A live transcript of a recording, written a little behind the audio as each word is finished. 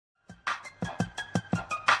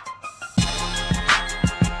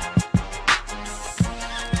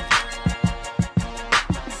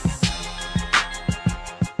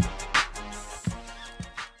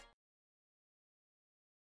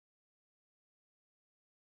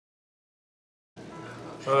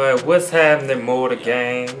Alright, what's happening, Motor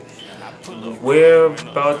Gang? We're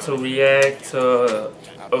about to react to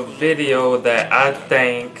a video that I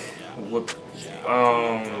think would,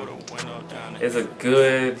 is a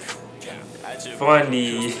good,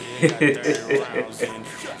 funny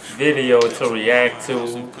video to react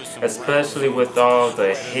to, especially with all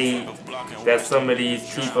the hate that some of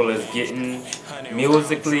these people is getting.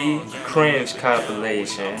 Musically cringe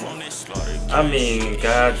compilation. I mean,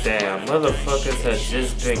 goddamn, motherfuckers have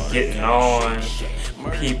just been getting on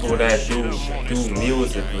people that do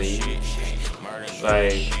musically.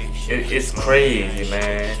 Like, it's crazy,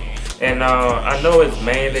 man. And I know it's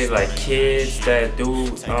mainly like kids that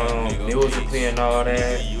do musically and all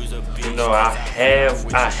that. You know, I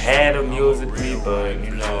had a musically, but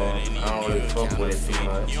you know, I don't really fuck with it too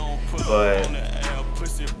much. But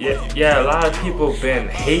yeah, a lot of people been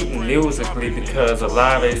hating musically because a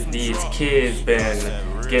lot of these kids been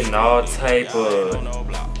getting all type of,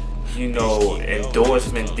 you know,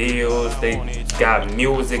 endorsement deals. They got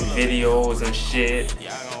music videos and shit,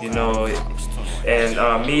 you know. And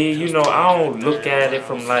me, you know, I don't look at it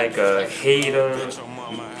from like a haterish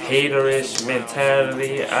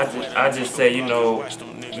mentality. I just say, you know,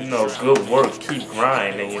 good work, keep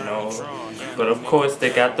grinding, you know. But of course they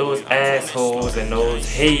got those assholes and those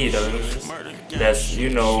haters that's, you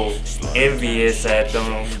know, envious at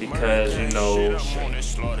them because, you know,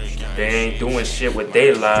 they ain't doing shit with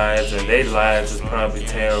their lives and their lives is probably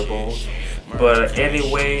terrible. But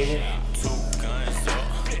anyway,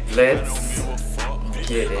 let's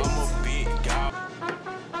get it.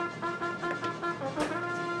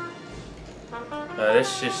 This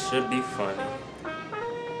shit should be funny.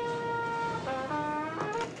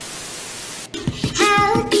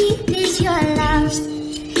 How deep is your love?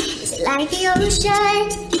 Is it like the ocean?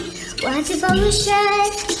 What devotion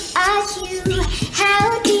are you?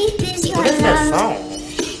 How deep is your What is that love? song?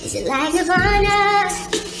 Is it like Nirvana?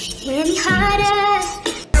 Can it be harder?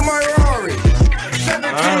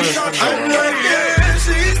 I'm like, yeah,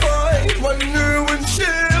 she's fine. Wonder when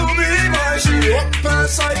she'll be mine. She walked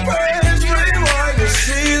past sideways, rewind to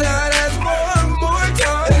see that as one more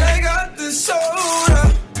time. And I got this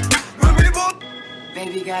soda.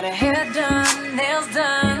 Baby got her hair done, nails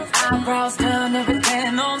done, eyebrows done,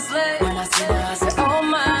 everything on slick. When I see her, I say, oh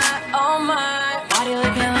my, body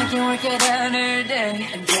looking like you work it every day.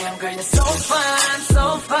 And damn girl, you're so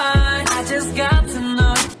fine, I just got to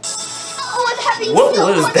know. What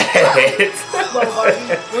was that? Well,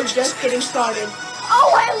 Barbie, we're just getting started.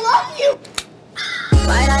 Oh, I love you!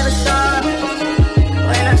 Might I was star,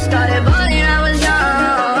 when I started balling, I was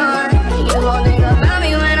young. You won't think about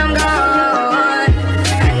me when I'm gone.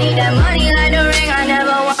 I need that money like the ring I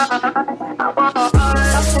never won.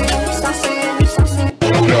 Stop singing, stop singing, stop singing.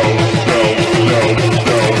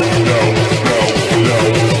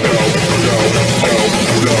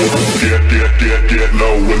 Get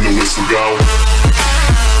low when the whistle go.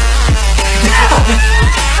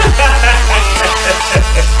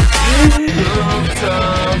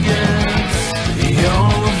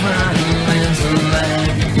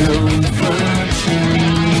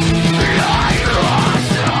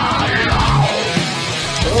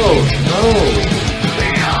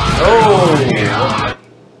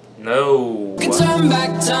 No. We can turn back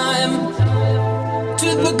time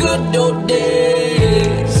to the good old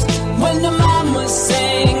days when the mama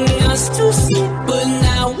sang us to sleep, but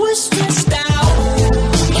now we're stressed out.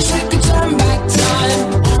 Wish we could turn back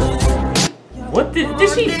time. What did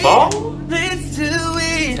she fall?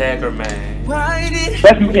 Tagger man.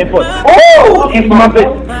 That's my input. Oh, it's my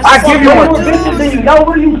bitch. I give you one. Bitches, then you know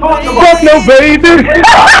what you talking about. Fuck no, baby.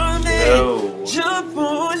 No.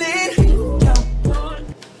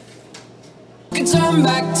 We can turn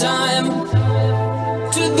back time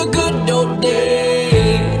to the good old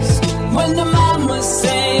days when the mama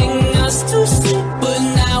sang us to sleep, but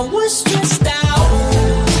now we're stressed out.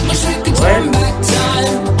 Wish we could turn back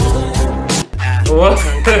time. What?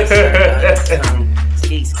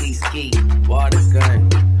 Ski, ski, ski, water gun.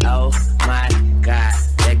 Oh my God,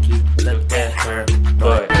 Becky, look at her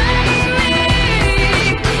butt.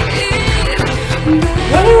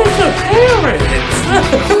 What is her parents?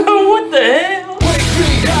 What the hell?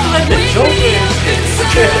 Like the Joker and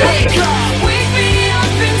shit.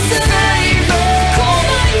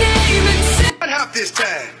 One hop this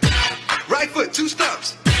time. Right foot, 2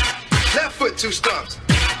 stumps. Left foot, 2 stumps.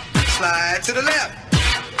 Slide to the left.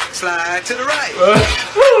 Slide to the right.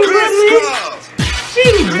 Really? She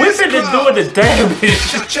whipping and doing the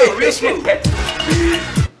damage. Real smooth. What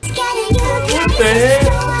the hell?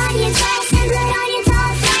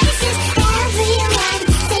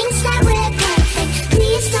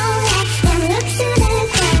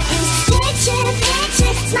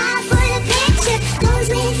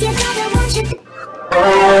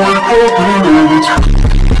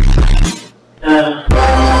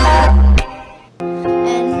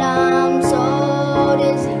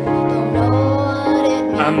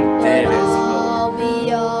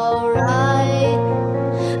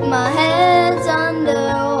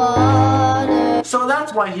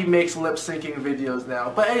 why he makes lip syncing videos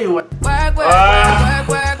now. But anyway. Work, work, work,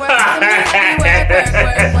 work, work, work,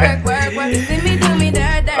 work, work, work. See me do me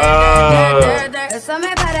dirt, dirt, dirt, dirt, dirt. So me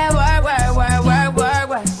put that work, work, work, work, work,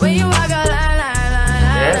 work. When you walk a line, line, line,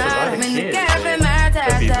 line. When you can't be mad, ta,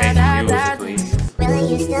 ta, ta, ta. Will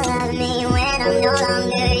you still love me when I'm no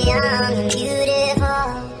longer young and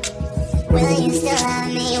beautiful? Will you still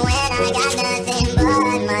love me when I got nothing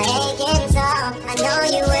but my aching soul? I know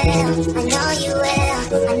you will, I know you will,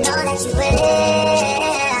 I know that you will.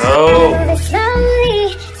 Oh. Move it slowly,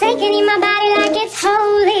 taking in my body like it's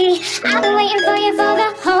holy. I've been waiting for you for the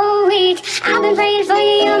whole week. I've been praying for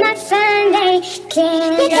you on that Sunday.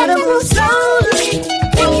 You gotta move slowly,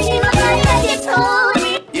 taking in my body like it's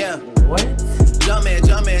holy. Yeah. What? Jumpin',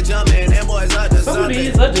 them boys up to Some of something.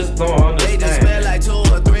 these I just don't They just understand. spent like 2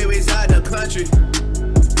 or 3 weeks out the country.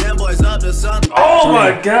 Them boys up to something. Oh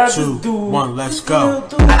my God, this 2, dude. 1, let's go.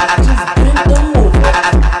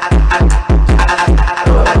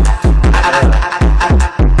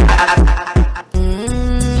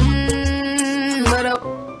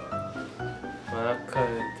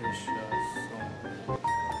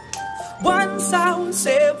 Once I was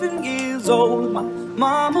 7 years old, my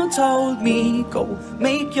mama told me, go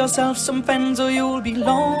make yourself some friends or you'll be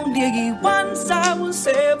lonely. Once I was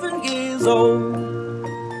 7 years old.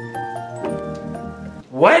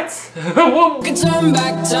 What? What? Can turn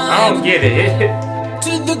back I time don't get it.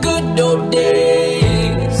 to the good old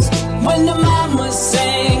days when the mama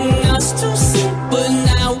sang us to sleep, but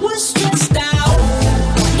now we're stressed out.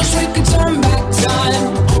 Wish we could turn back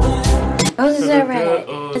time. Roses are red,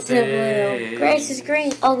 old it's a blue. days. Grass is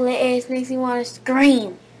green, ugly ass makes me want to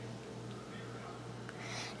scream.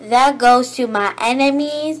 That goes to my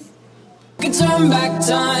enemies. Could turn back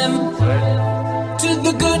time to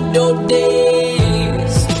the good old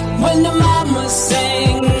days when the mama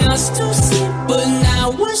sang us to sleep, but now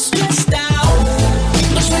we're stressed out.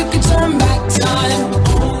 Wish we could turn back time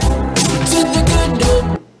to the good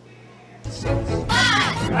old.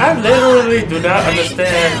 I literally do not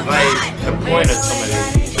understand like the point of some of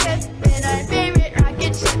these.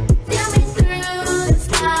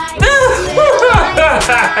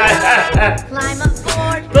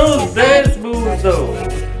 Those dance moves though.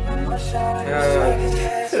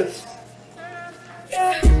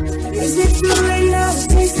 Is it too late now to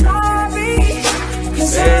say sorry?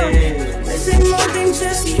 'Cause I'm missing more than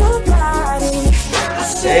just your body.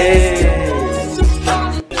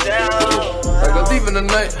 Like a thief in the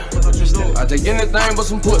night. I take anything but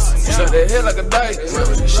some pussy. Shut that head like a dice.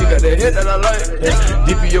 She got that head that I like.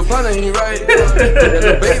 Deep in your partner, he right. That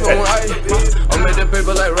little baby on ice. I made that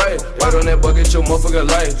paper like right. Right on that bucket, your motherfucker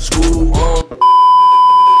life. School on.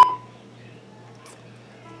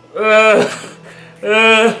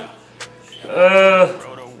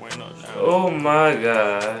 Oh my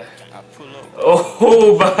God.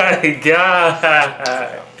 Oh my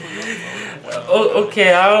God.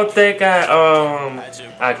 Okay, I don't think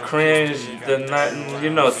I cringed the nothing. You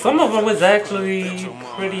know, some of them was actually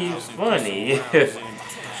pretty funny.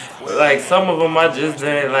 Like some of them I just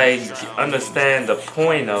didn't like understand the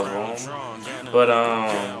point of them. But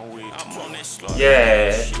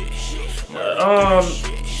yeah.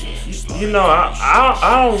 You know,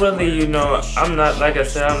 I don't really, you know, I'm not, like I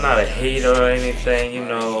said, I'm not a hater or anything, you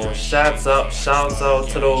know. Shouts out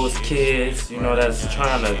to those kids, you know, that's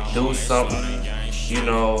trying to do something, you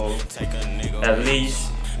know, at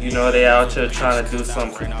least, you know, they out here trying to do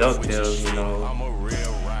something productive, you know.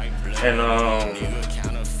 And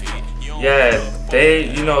yeah, they,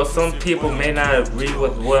 you know, some people may not agree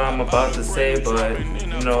with what I'm about to say, but,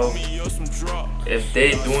 you know, if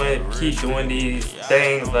they keep doing these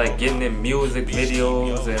things like getting in music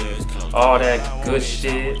videos and all that good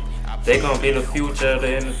shit, they gonna be the future of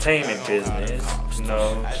the entertainment business, you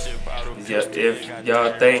know. If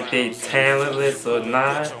y'all think they talentless or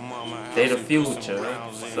not, they the future.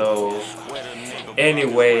 So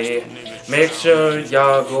anyway, make sure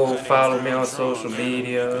y'all go follow me on social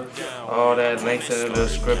media. All that links in the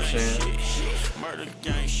description.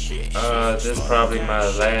 This is probably my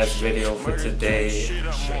last video for today.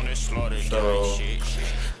 So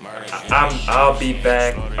I'll be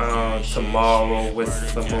back tomorrow with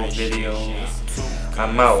some more videos.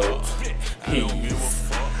 I'm out. Peace.